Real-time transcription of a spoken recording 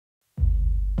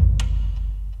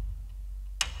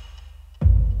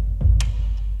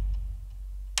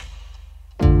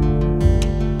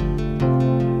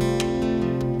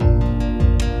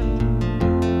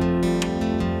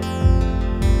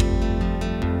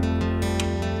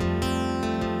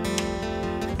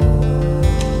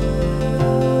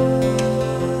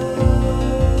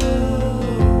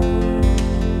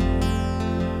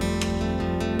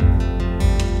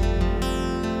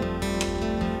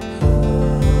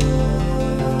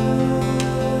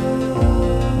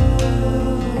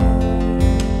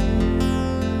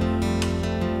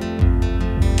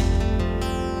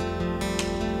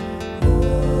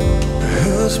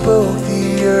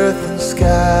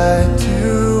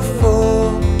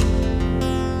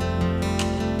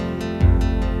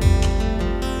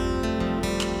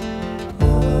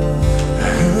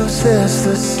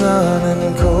sun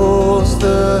and calls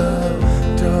the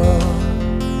dawn.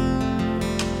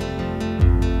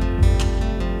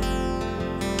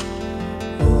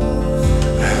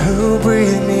 Who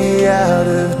breathed me out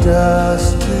of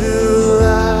dust to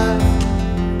life?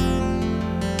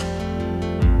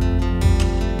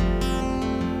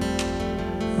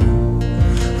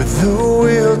 With the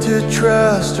will to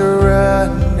trust or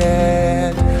run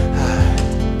and hide.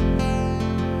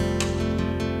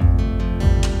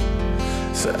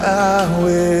 So I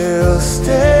will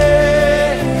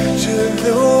stay should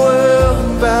the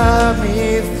world by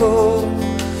me fall.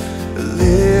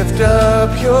 Lift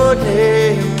up your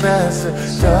name as the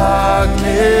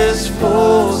darkness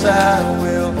falls. I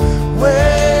will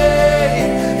wait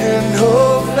and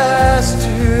hold fast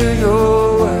to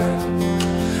your word.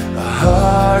 A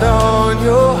heart on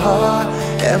your heart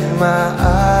and my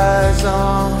eyes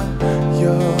on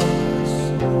yours.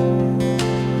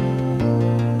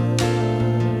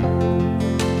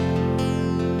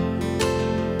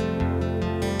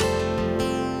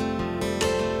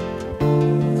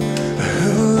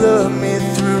 Love me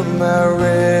through my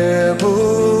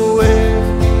rebel way.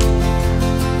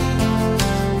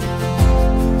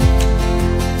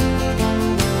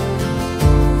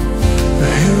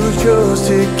 Who chose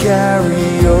to carry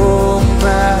all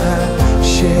my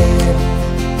shame?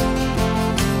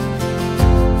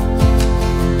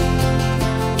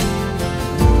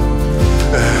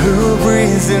 Who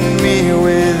breathes in me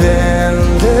with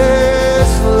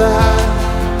endless life?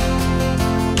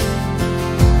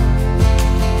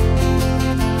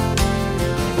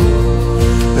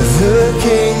 The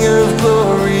King of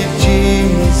glory,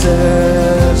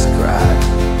 Jesus Christ.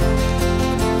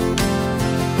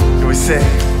 Can we sing?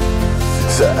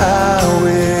 So I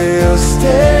will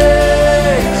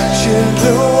stay should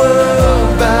the world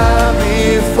by me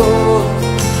fall.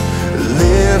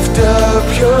 Lift up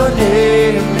your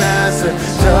name as the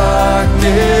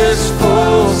darkness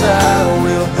falls. I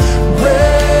will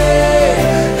wait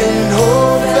and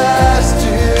hold fast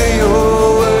to your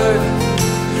word.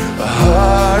 A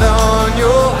heart on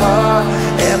your heart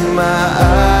and my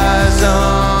eyes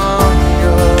on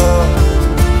yours.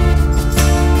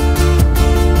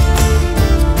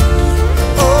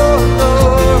 Oh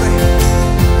Lord,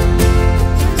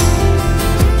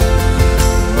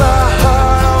 my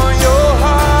heart on your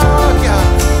heart, God.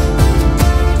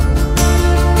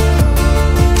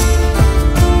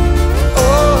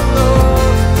 Oh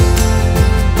Lord,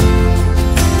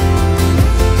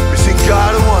 we sing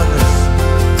God of wonders.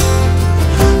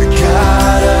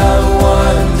 God of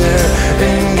wonder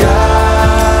and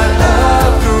God of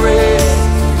grace,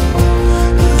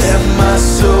 let my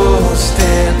soul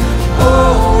stand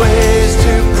always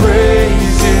to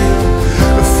praise you.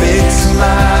 Fix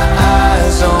my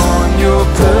eyes on your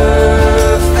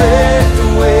perfect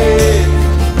way.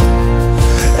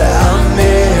 I'll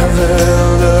never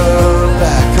look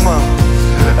back. Come on.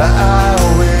 I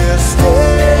will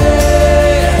stay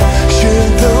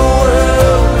should the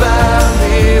world by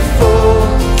me fall.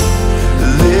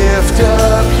 Lift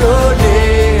up your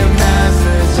name as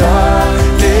the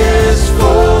darkness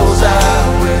falls. I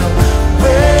will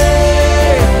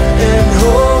wait and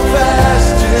hold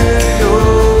fast to your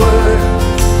word.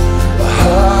 A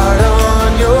heart on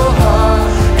your heart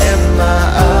and my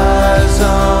eyes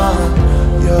on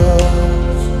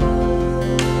yours.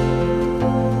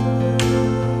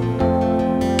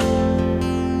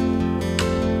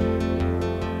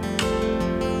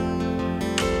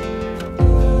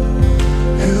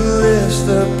 Who lifts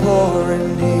the poor and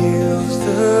heals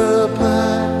the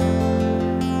blind?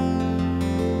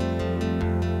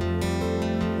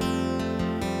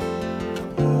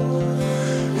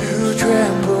 Who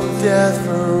trampled death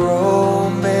for all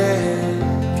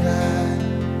mankind?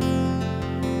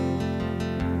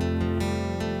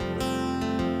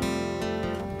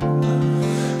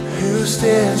 Who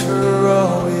stands for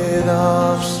all with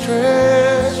arms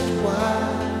stretched wide?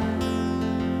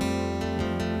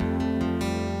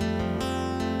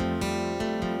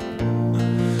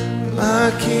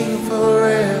 My King forever.